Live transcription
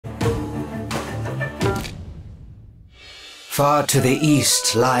Far to the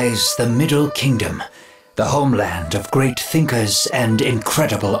east lies the Middle Kingdom, the homeland of great thinkers and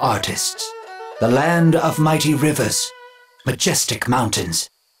incredible artists. The land of mighty rivers, majestic mountains,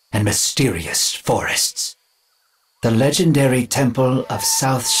 and mysterious forests. The legendary temple of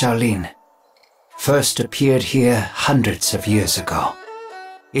South Shaolin first appeared here hundreds of years ago.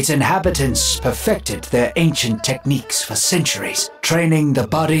 Its inhabitants perfected their ancient techniques for centuries, training the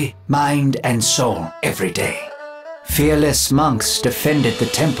body, mind, and soul every day. Fearless monks defended the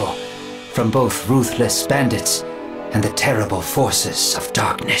temple from both ruthless bandits and the terrible forces of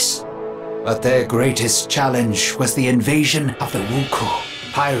darkness. But their greatest challenge was the invasion of the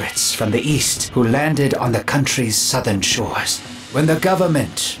Wuku, pirates from the east who landed on the country's southern shores. When the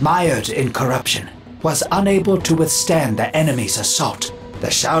government, mired in corruption, was unable to withstand the enemy's assault, the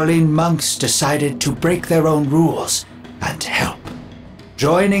Shaolin monks decided to break their own rules and help.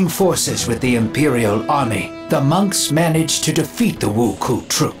 Joining forces with the Imperial Army, the monks managed to defeat the Wuku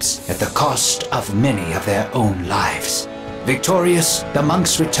troops at the cost of many of their own lives. Victorious, the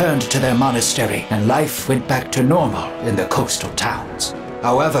monks returned to their monastery and life went back to normal in the coastal towns.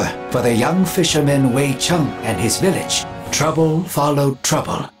 However, for the young fisherman Wei Cheng and his village, trouble followed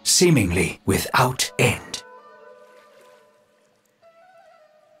trouble, seemingly without end.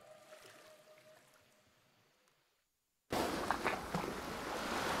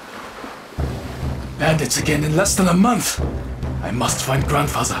 Bandits again in less than a month! I must find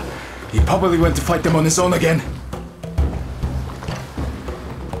grandfather. He probably went to fight them on his own again.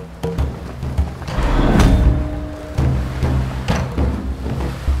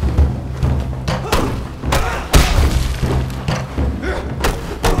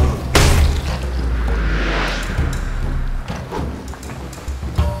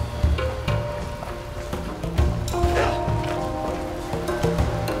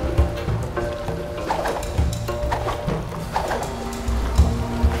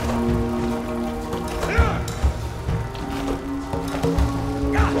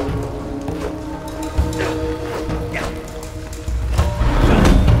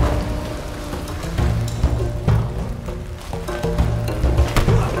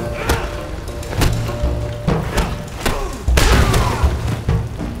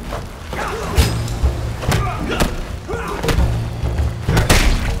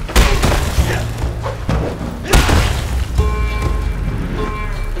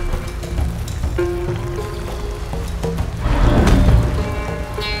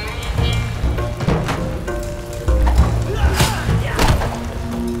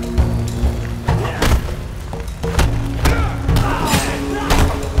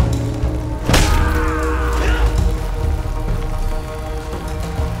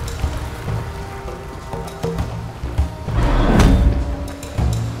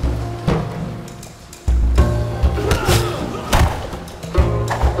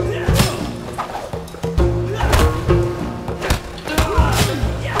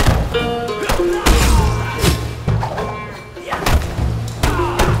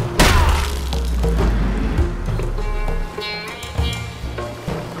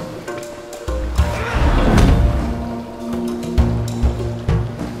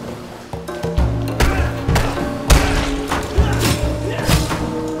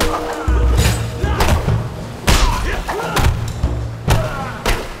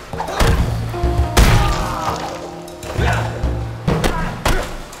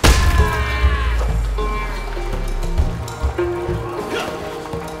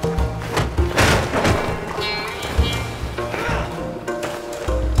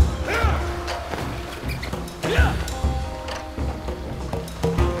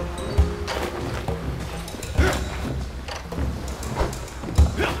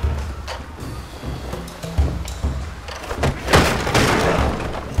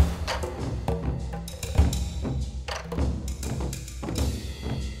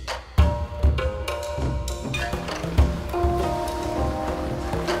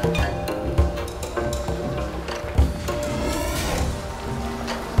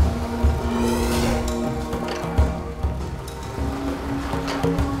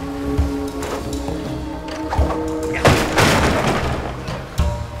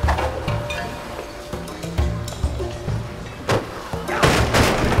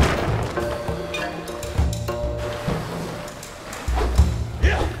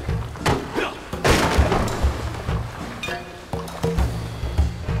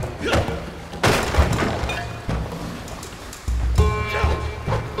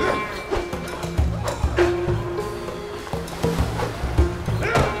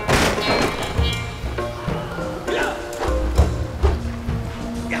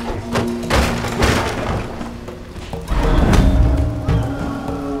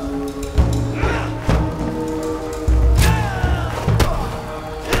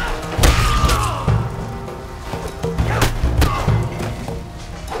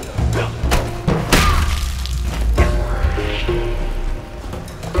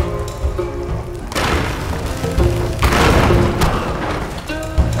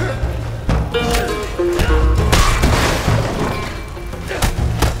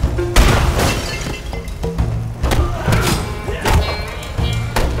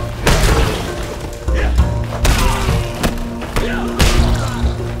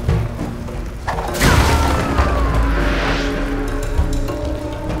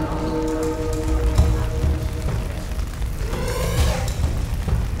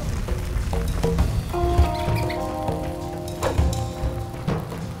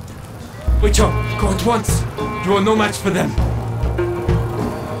 Go at once! You are no match for them!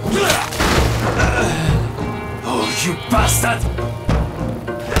 Oh, you bastard!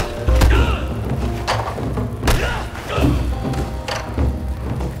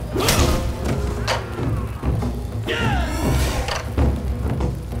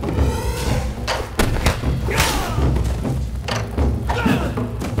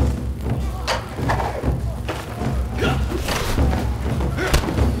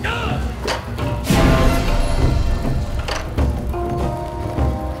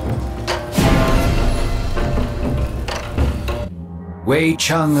 Wei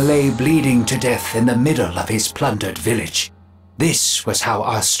Cheng lay bleeding to death in the middle of his plundered village. This was how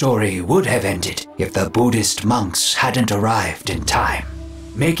our story would have ended if the Buddhist monks hadn't arrived in time.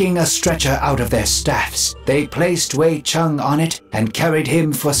 Making a stretcher out of their staffs, they placed Wei Cheng on it and carried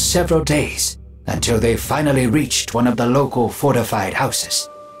him for several days, until they finally reached one of the local fortified houses.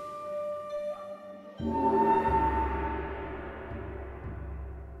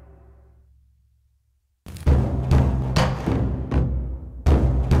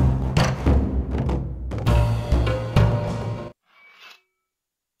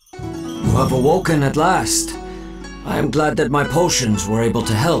 You have awoken at last. I am glad that my potions were able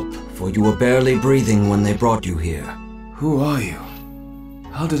to help, for you were barely breathing when they brought you here. Who are you?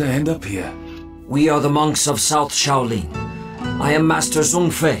 How did I end up here? We are the monks of South Shaolin. I am Master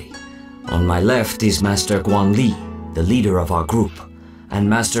Zhongfei. On my left is Master Guanli, the leader of our group, and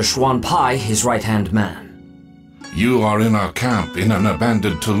Master Xuan Pai, his right-hand man. You are in our camp in an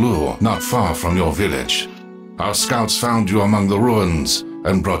abandoned Tulu, not far from your village. Our scouts found you among the ruins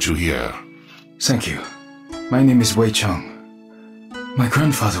and brought you here. Thank you. My name is Wei Cheng. My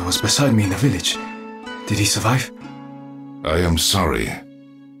grandfather was beside me in the village. Did he survive? I am sorry.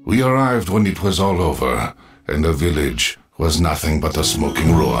 We arrived when it was all over, and the village was nothing but a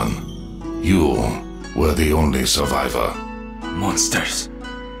smoking ruin. You were the only survivor. Monsters.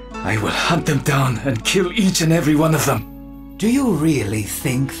 I will hunt them down and kill each and every one of them. Do you really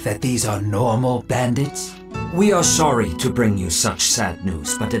think that these are normal bandits? We are sorry to bring you such sad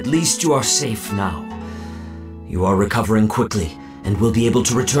news, but at least you are safe now. You are recovering quickly and will be able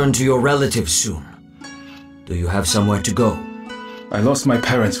to return to your relatives soon. Do you have somewhere to go? I lost my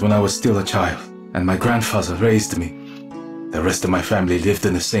parents when I was still a child, and my grandfather raised me. The rest of my family lived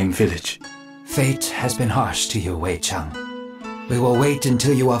in the same village. Fate has been harsh to you, Wei Cheng. We will wait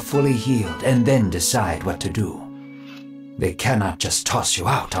until you are fully healed and then decide what to do. They cannot just toss you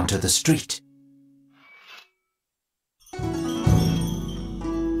out onto the street.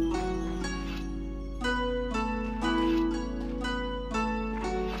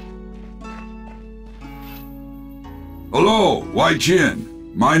 Hello, Wai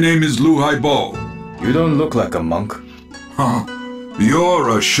Jin. My name is Lu Haibo. You don't look like a monk. Huh?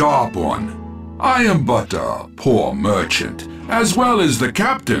 You're a sharp one. I am but a poor merchant, as well as the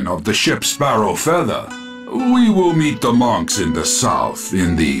captain of the ship Sparrow Feather. We will meet the monks in the south,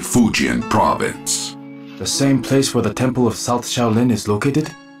 in the Fujian province. The same place where the temple of South Shaolin is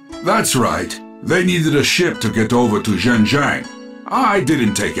located? That's right. They needed a ship to get over to Zhenjiang. I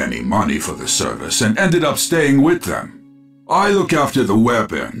didn't take any money for the service and ended up staying with them. I look after the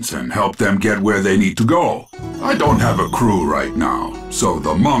weapons and help them get where they need to go. I don't have a crew right now, so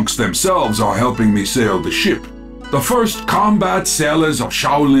the monks themselves are helping me sail the ship. The first combat sailors of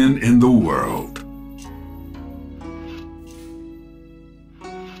Shaolin in the world.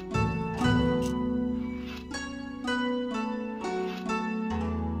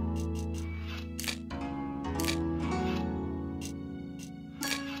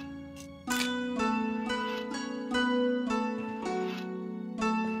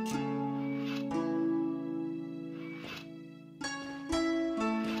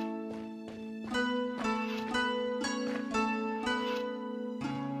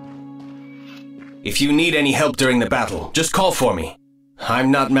 If you need any help during the battle, just call for me.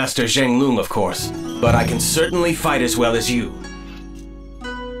 I'm not Master Zheng Lung, of course, but I can certainly fight as well as you.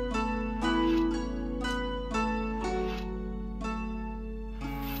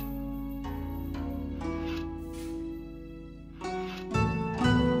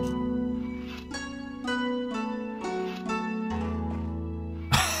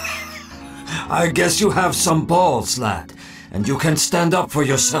 I guess you have some balls, lad, and you can stand up for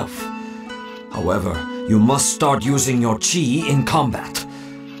yourself. However, you must start using your chi in combat.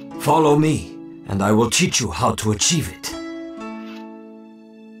 Follow me, and I will teach you how to achieve it.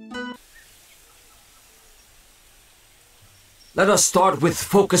 Let us start with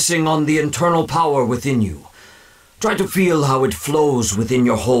focusing on the internal power within you. Try to feel how it flows within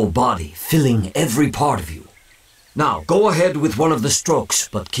your whole body, filling every part of you. Now, go ahead with one of the strokes,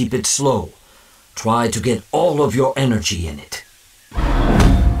 but keep it slow. Try to get all of your energy in it.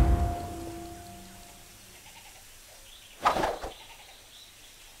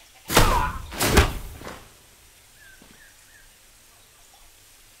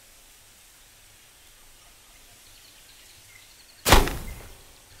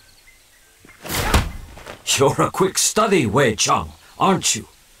 You're a quick study, Wei Cheng, aren't you?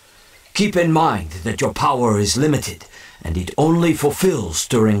 Keep in mind that your power is limited, and it only fulfills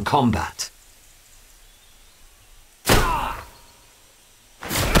during combat.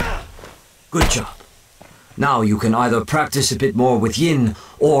 Good job. Now you can either practice a bit more with Yin,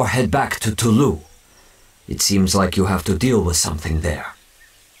 or head back to Tulu. It seems like you have to deal with something there.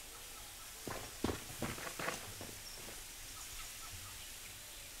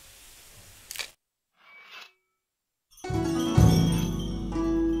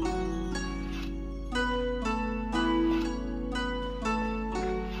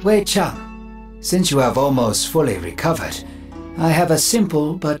 Wei Cheng, since you have almost fully recovered, I have a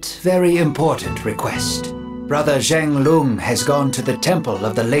simple but very important request. Brother Zheng Lung has gone to the Temple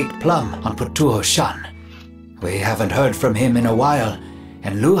of the Late Plum on Putuo Shan. We haven't heard from him in a while,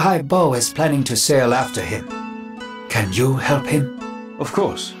 and Lu Haibo is planning to sail after him. Can you help him? Of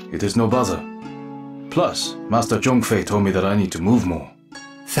course, it is no bother. Plus, Master Zhongfei told me that I need to move more.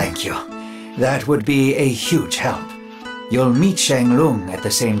 Thank you. That would be a huge help. You'll meet Zheng Lung at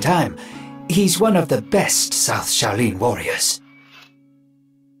the same time. He's one of the best South Shaolin warriors.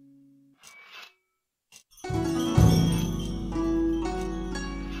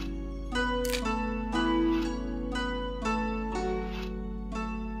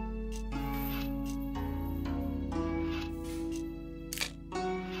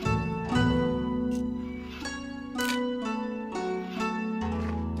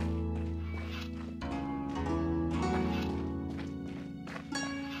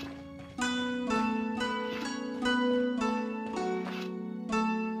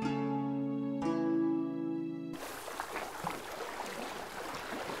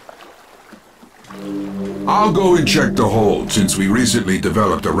 I'll go and check the hold since we recently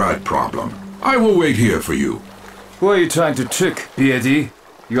developed a rat problem. I will wait here for you. Who are you trying to trick, BAD?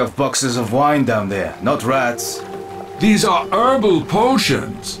 You have boxes of wine down there, not rats. These are herbal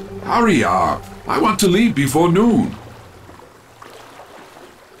potions. Hurry up. I want to leave before noon.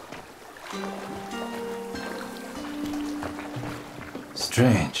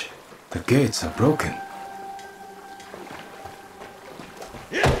 Strange. The gates are broken.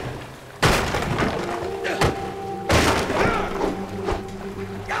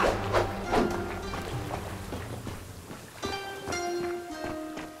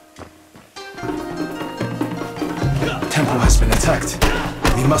 Temple has been attacked.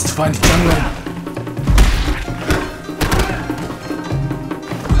 We must find Zheng Lung.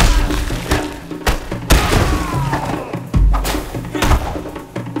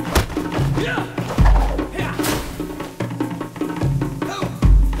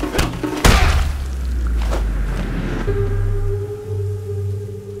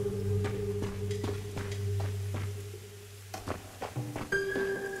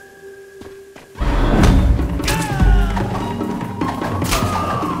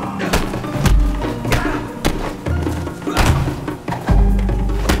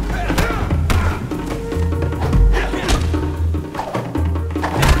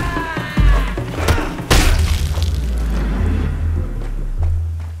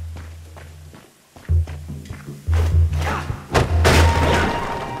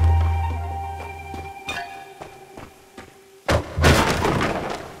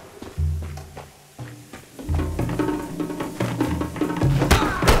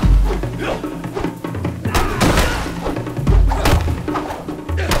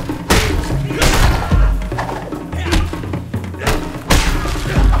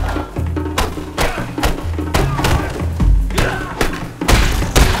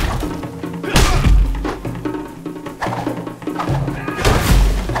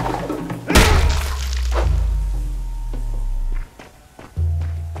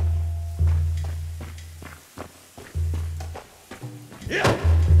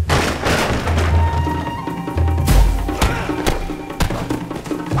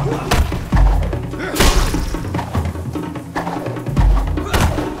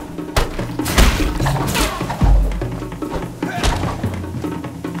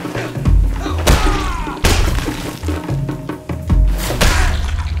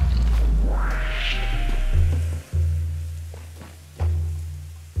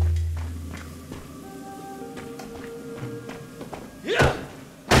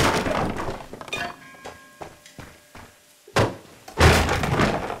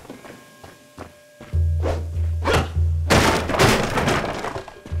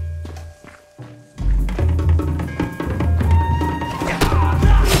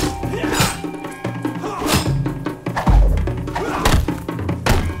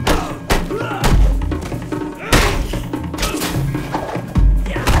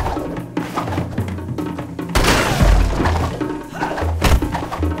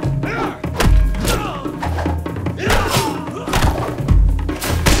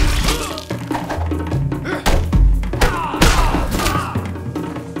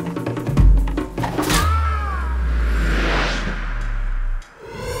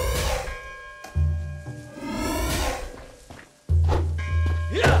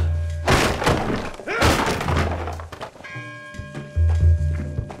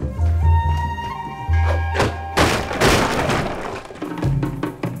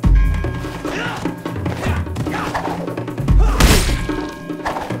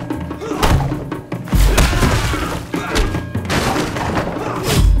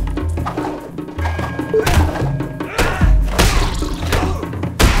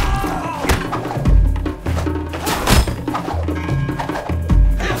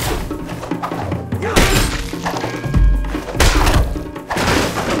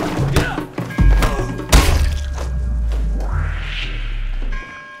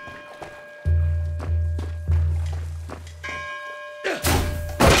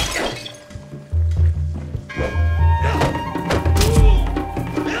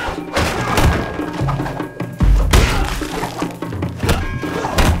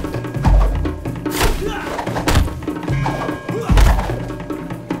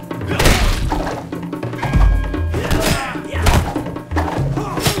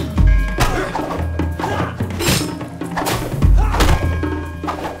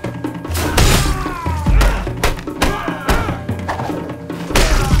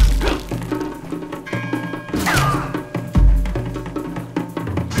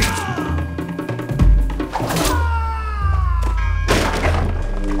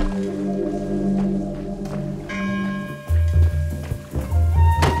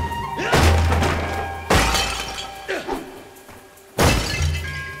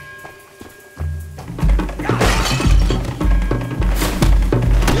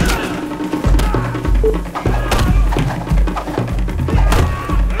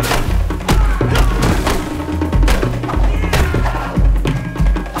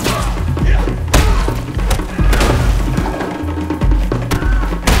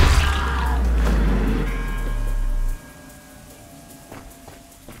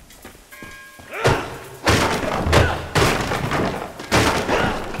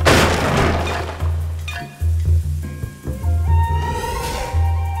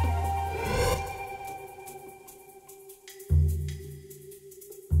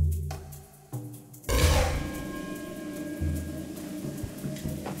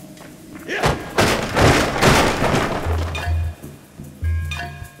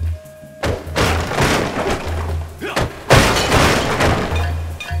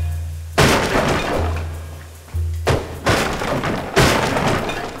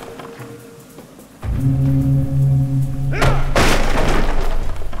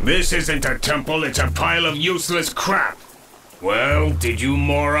 This isn't a temple, it's a pile of useless crap. Well, did you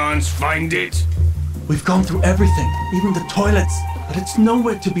morons find it? We've gone through everything, even the toilets, but it's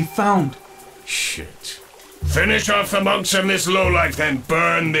nowhere to be found. Shit. Finish off the monks and this lowlife, then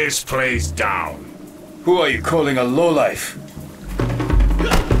burn this place down. Who are you calling a lowlife?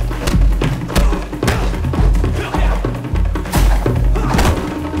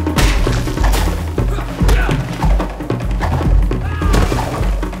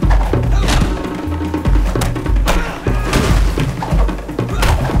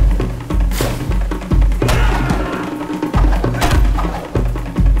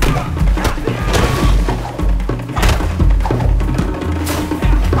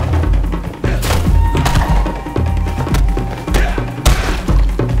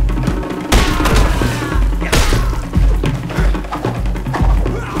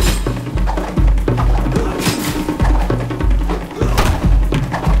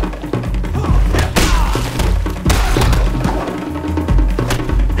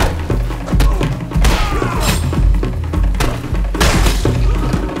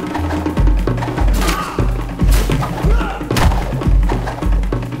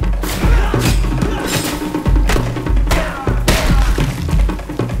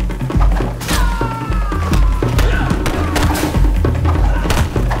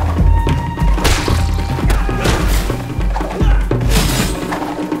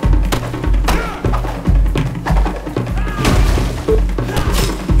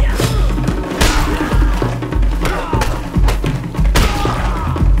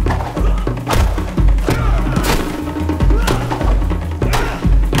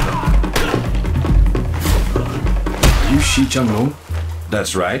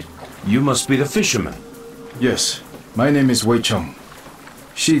 That's right. You must be the fisherman. Yes, my name is Wei Cheng.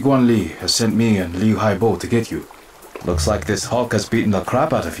 Shi Guan Li has sent me and Liu Haibo to get you. Looks like this Hulk has beaten the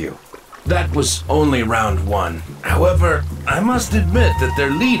crap out of you. That was only round one. However, I must admit that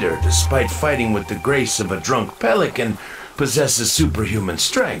their leader, despite fighting with the grace of a drunk pelican, possesses superhuman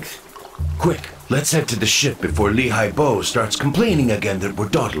strength. Quick, let's head to the ship before Li Haibo starts complaining again that we're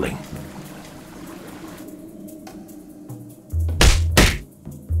dawdling.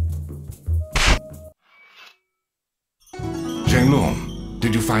 Zhenglong,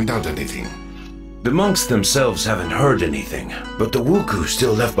 did you find out anything? The monks themselves haven't heard anything, but the Wuku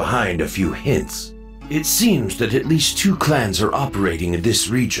still left behind a few hints. It seems that at least two clans are operating in this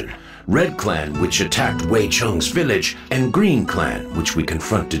region. Red Clan, which attacked Wei Cheng's village, and Green Clan, which we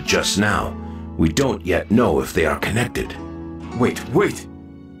confronted just now. We don't yet know if they are connected. Wait.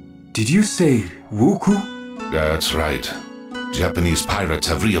 Did you say Wuku? That's right. Japanese pirates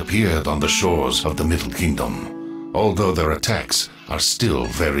have reappeared on the shores of the Middle Kingdom, although their attacks are still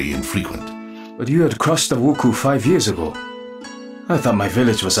very infrequent. But you had crushed the Wuku 5 years ago. I thought my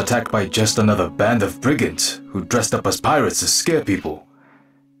village was attacked by just another band of brigands who dressed up as pirates to scare people.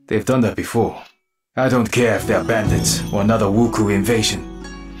 They've done that before. I don't care if they're bandits or another Wuku invasion.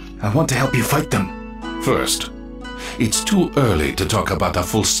 I want to help you fight them. First, it's too early to talk about a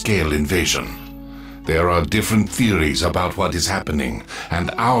full-scale invasion. There are different theories about what is happening,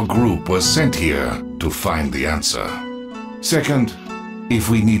 and our group was sent here to find the answer. Second, if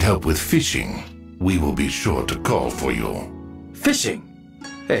we need help with fishing, we will be sure to call for you. Fishing?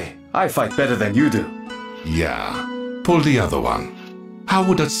 Hey, I fight better than you do. Yeah, pull the other one. How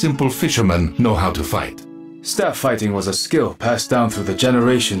would a simple fisherman know how to fight? Staff fighting was a skill passed down through the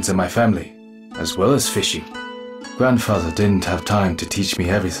generations in my family, as well as fishing. Grandfather didn't have time to teach me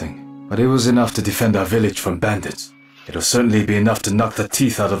everything, but it was enough to defend our village from bandits. It'll certainly be enough to knock the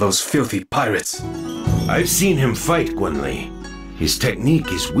teeth out of those filthy pirates. I've seen him fight, Guan Li. His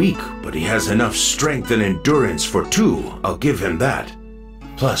technique is weak, but he has enough strength and endurance for two, I'll give him that.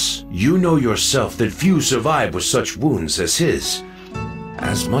 Plus, you know yourself that few survive with such wounds as his.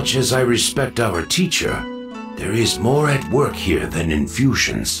 As much as I respect our teacher, there is more at work here than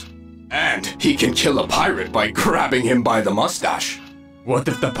infusions. And he can kill a pirate by grabbing him by the mustache. What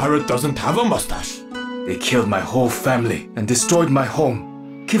if the pirate doesn't have a mustache? They killed my whole family and destroyed my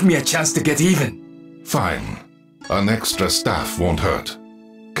home. Give me a chance to get even. Fine. An extra staff won't hurt.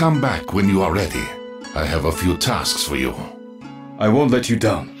 Come back when you are ready. I have a few tasks for you. I won't let you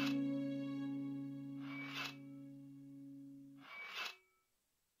down.